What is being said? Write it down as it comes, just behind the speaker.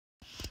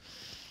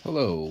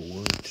Hello,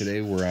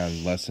 today we're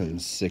on lesson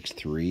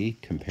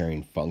 6.3,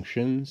 comparing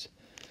functions.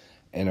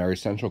 And our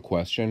essential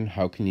question,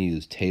 how can you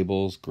use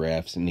tables,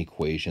 graphs, and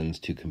equations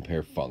to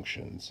compare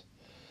functions?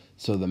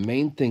 So the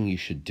main thing you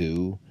should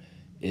do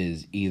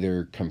is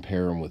either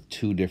compare them with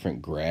two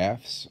different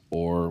graphs,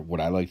 or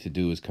what I like to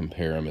do is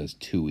compare them as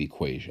two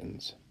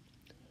equations.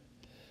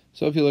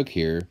 So if you look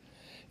here,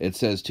 it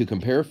says to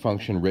compare a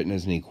function written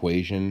as an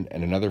equation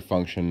and another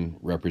function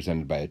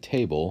represented by a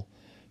table,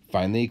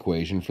 find the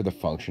equation for the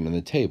function in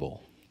the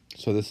table.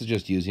 So this is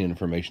just using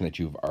information that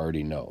you've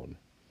already known.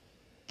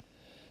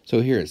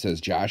 So here it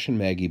says Josh and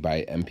Maggie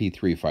buy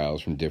MP3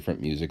 files from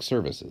different music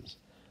services.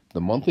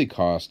 The monthly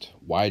cost,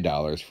 Y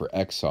dollars for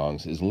X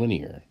songs, is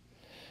linear.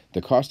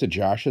 The cost of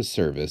Josh's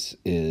service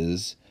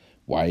is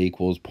Y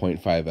equals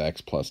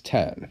 0.5X plus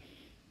 10.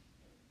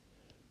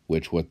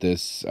 Which with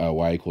this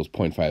Y equals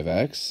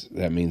 0.5X,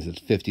 that means it's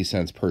 50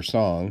 cents per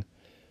song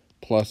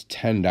plus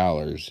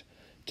 $10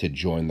 to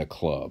join the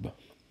club.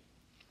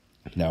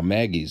 Now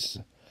Maggie's,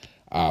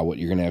 what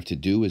you're going to have to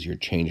do is your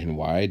change in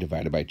Y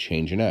divided by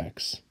change in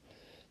X.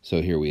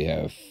 So here we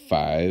have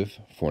 5,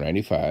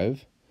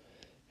 495,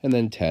 and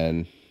then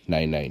 10,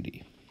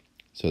 990.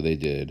 So they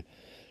did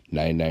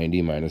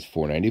 990 minus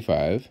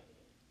 495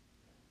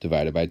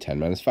 divided by 10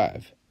 minus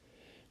 5,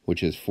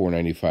 which is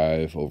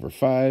 495 over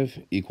 5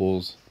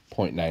 equals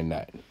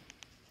 0.99.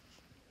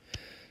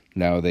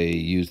 Now they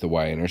use the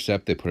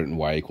y-intercept. They put it in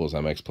y equals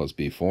mx plus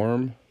b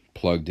form,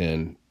 plugged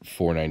in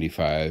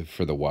 495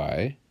 for the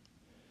y,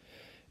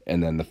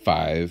 and then the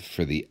 5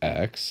 for the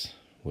x,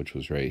 which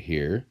was right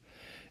here,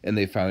 and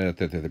they found out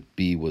that the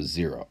b was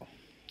 0.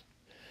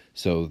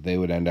 So they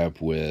would end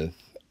up with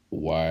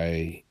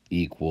y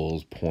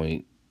equals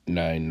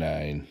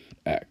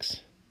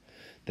 0.99x.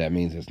 That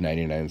means it's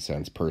 99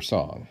 cents per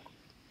song.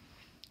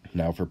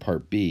 Now for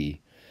part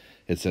B,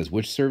 it says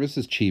which service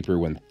is cheaper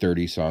when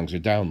 30 songs are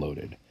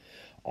downloaded.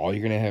 All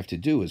you're going to have to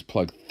do is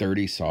plug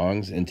 30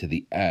 songs into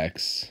the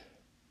X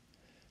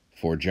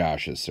for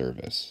Josh's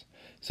service.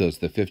 So it's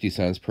the 50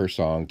 cents per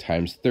song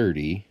times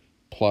 30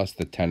 plus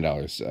the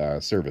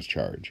 $10 service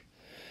charge.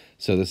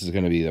 So this is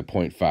going to be the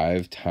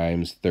 0.5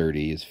 times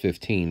 30 is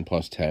 15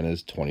 plus 10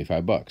 is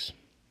 25 bucks.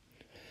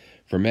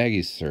 For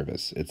Maggie's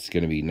service, it's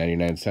going to be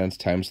 99 cents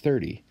times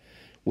 30,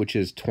 which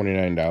is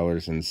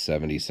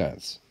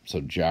 $29.70.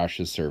 So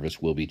Josh's service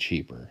will be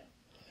cheaper.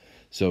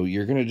 So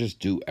you're going to just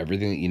do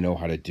everything that you know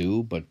how to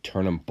do, but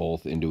turn them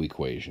both into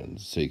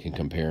equations so you can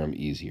compare them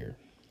easier.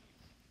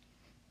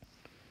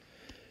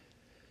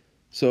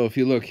 So if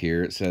you look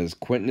here, it says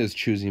Quentin is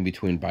choosing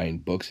between buying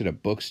books at a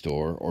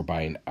bookstore or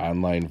buying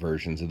online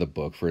versions of the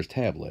book for his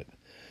tablet.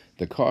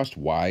 The cost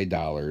Y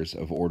dollars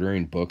of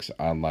ordering books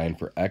online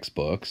for X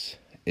books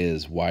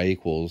is Y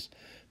equals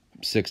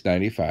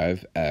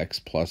 695 X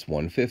plus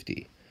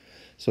 150.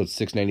 So it's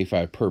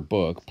 $6.95 per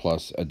book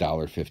plus a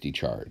 $1.50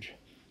 charge.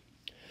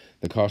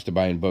 The cost of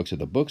buying books at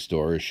the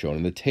bookstore is shown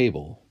in the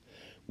table.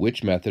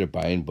 Which method of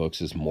buying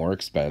books is more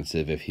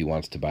expensive if he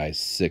wants to buy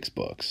 6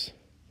 books?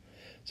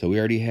 So we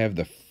already have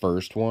the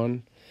first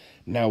one.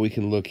 Now we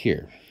can look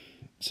here.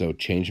 So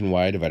change in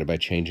Y divided by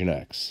change in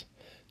X.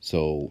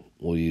 So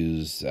we'll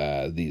use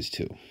these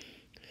two.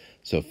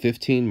 So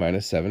 15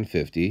 minus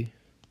 750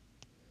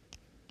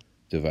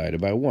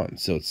 divided by 1.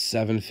 So it's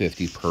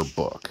 $7.50 per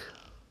book.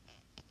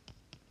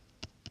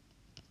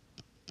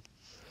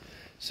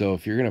 So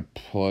if you're going to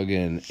plug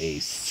in a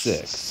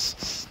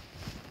 6,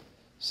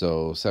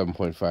 so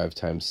 7.5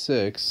 times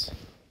 6,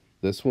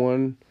 this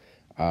one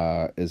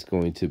is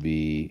going to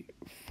be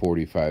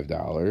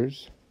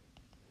 $45.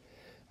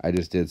 I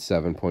just did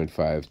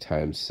 7.5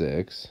 times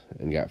 6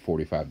 and got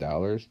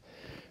 $45.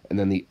 And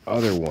then the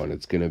other one,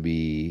 it's going to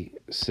be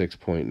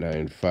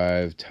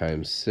 6.95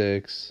 times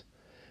 6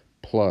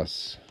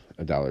 plus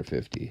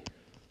 $1.50.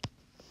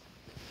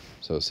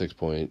 So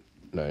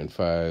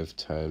 6.95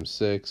 times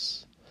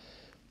 6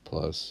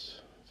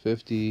 plus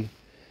 50.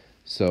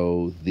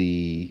 So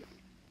the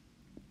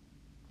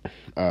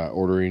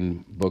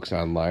ordering books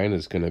online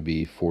is going to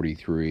be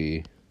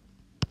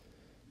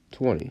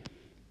 $43.20.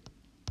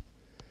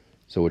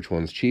 So which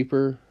one's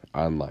cheaper?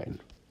 Online.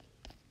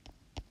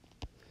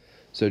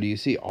 So do you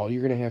see, all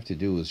you're going to have to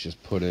do is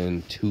just put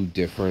in two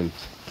different,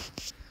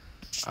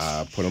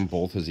 put them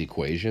both as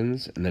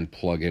equations, and then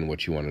plug in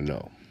what you want to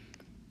know.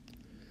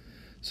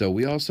 So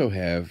we also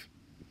have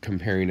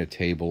comparing a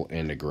table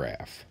and a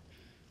graph.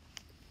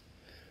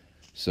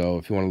 So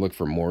if you want to look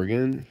for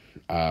Morgan,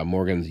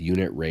 Morgan's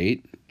unit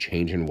rate,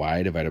 change in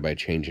Y divided by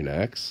change in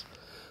X,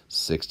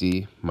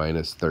 60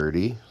 minus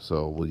 30.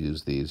 So we'll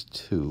use these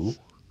 2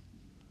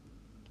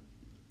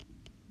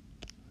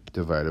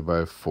 divided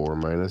by 4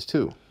 minus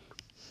 2.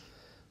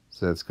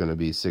 So that's going to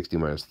be 60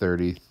 minus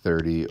 30.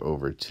 30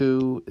 over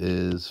 2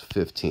 is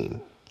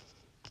 15.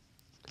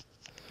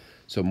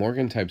 So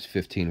Morgan types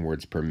 15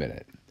 words per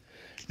minute.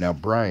 Now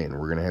Brian,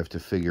 we're going to have to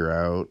figure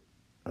out,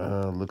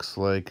 looks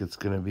like it's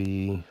going to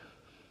be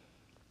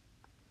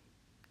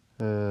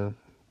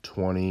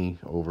 20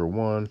 over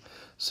 1.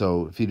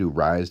 So if you do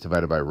rise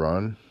divided by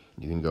run,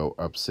 you can go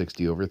up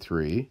 60 over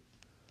 3.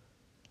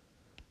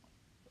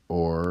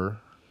 or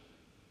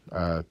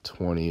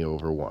 20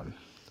 over 1.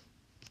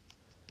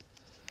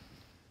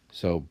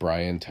 So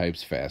Brian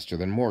types faster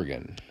than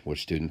Morgan.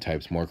 Which student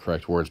types more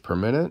correct words per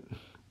minute?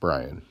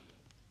 Brian.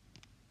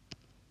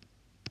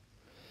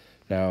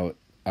 Now,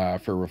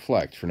 for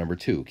reflect, for number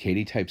 2,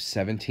 Katie types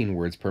 17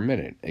 words per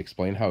minute.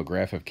 Explain how a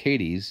graph of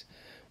Katie's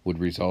would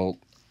result,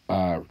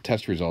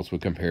 test results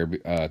would compare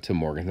to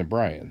Morgan's and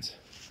Brian's.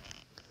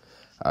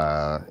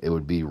 It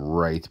would be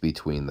right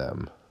between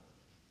them.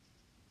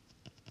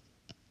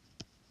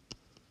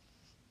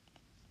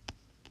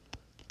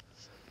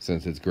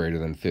 Since it's greater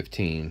than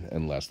 15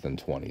 and less than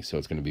 20, so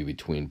it's going to be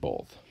between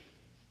both.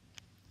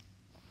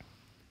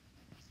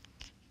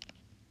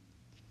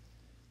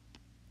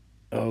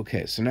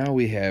 Okay, so now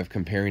we have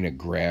comparing a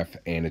graph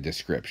and a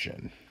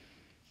description.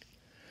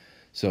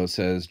 So it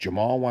says,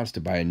 Jamal wants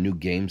to buy a new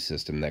game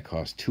system that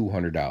costs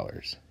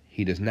 $200.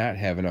 He does not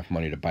have enough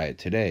money to buy it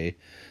today,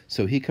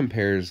 so he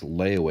compares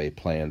layaway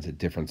plans at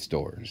different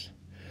stores.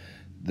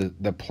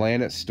 The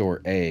plan at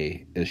store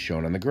A is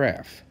shown on the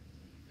graph.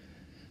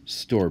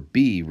 Store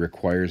B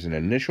requires an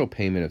initial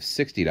payment of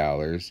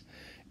 $60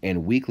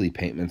 and weekly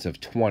payments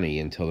of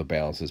 $20 until the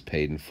balance is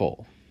paid in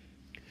full.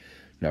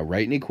 Now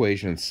write an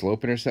equation in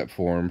slope-intercept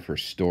form for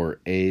store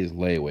A's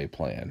layaway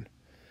plan.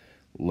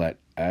 Let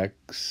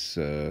x,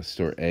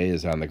 store A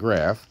is on the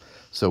graph,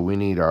 so we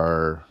need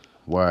our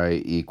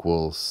y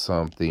equals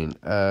something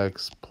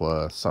x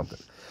plus something.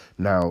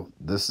 Now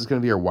this is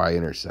going to be our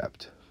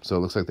y-intercept. So it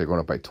looks like they're going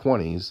up by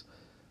 20s,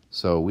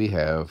 so we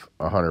have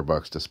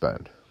 $100 to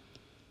spend.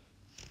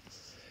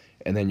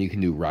 And then you can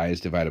do rise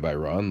divided by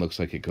run. Looks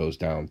like it goes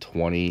down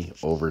 20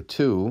 over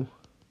 2,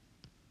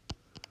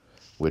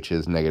 which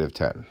is negative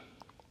 10.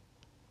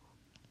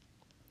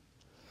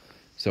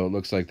 So it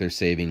looks like they're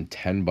saving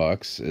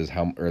 $10 is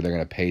how, or they're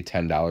going to pay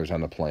 $10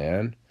 on the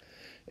plan,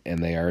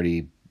 and they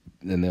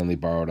only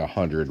borrowed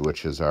 100,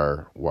 which is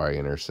our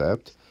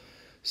y-intercept.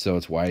 So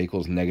it's y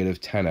equals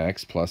negative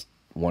 10x plus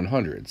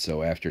 100.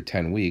 So after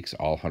 10 weeks,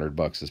 all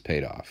 $100 is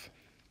paid off.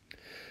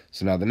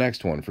 So now the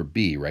next one, for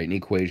B, write an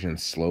equation in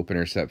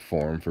slope-intercept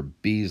form for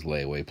B's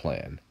layaway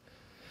plan.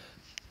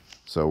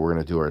 So we're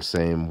going to do our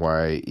same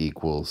y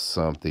equals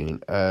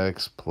something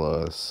x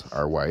plus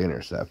our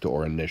y-intercept,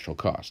 or initial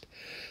cost.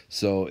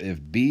 So if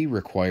B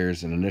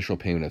requires an initial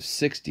payment of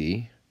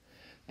 $60,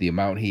 the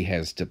amount he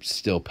has to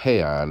still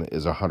pay on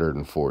is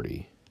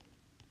 $140.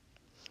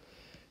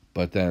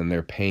 But then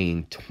they're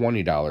paying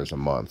 $20 a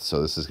month,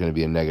 so this is going to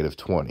be a negative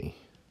 20.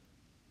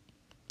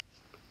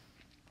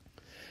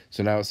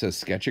 So now it says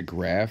sketch a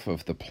graph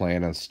of the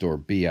plan on store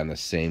B on the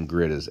same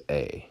grid as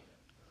A.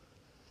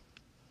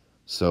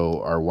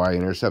 So our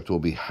y-intercept will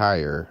be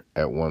higher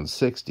at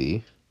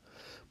 160,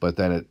 but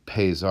then it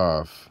pays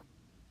off,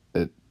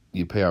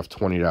 you pay off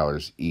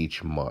 $20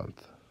 each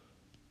month.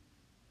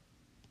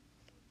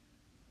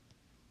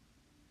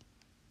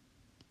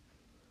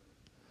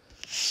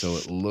 So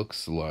it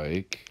looks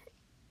like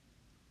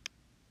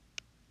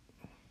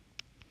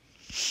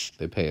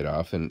they pay it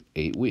off in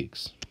 8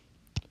 weeks.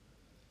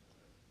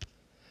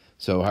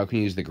 So how can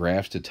you use the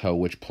graphs to tell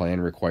which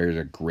plan requires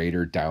a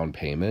greater down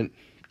payment?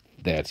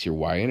 That's your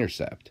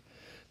y-intercept.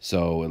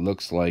 So it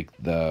looks like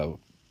the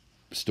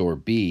store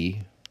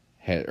B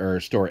or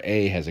store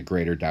A has a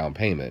greater down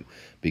payment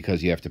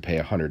because you have to pay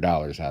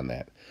 $100 on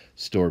that.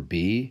 Store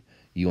B,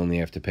 you only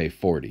have to pay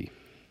 $40.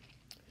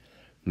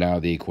 Now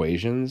the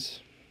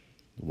equations,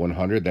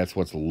 100, that's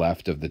what's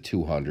left of the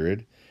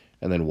 200,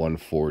 and then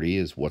 140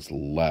 is what's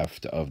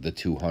left of the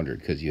 200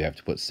 because you have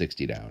to put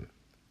 60 down.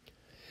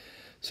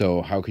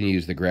 So how can you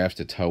use the graphs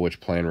to tell which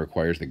plan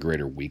requires the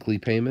greater weekly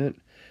payment?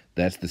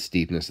 That's the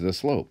steepness of the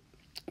slope.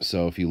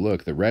 So if you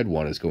look, the red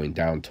one is going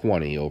down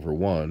 20 over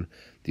 1.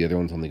 The other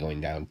one's only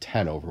going down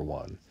 10 over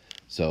 1.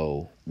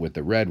 So with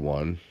the red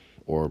one,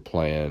 or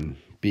plan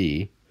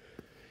B,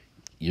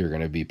 you're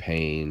going to be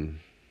paying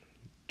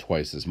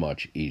twice as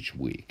much each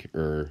week,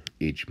 or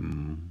each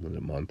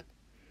month.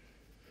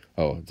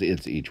 Oh,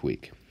 it's each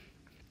week.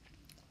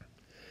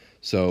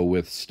 So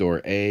with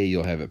store A,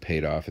 you'll have it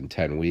paid off in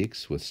 10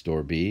 weeks. With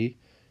store B,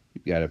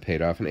 you've got it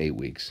paid off in 8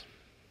 weeks.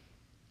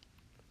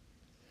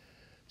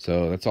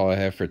 So that's all I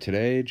have for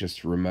today.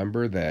 Just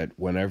remember that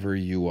whenever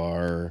you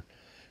are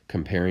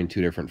comparing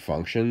two different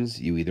functions,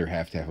 you either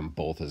have to have them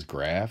both as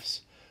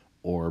graphs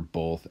or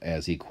both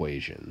as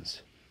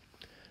equations.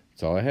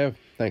 That's all I have.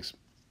 Thanks.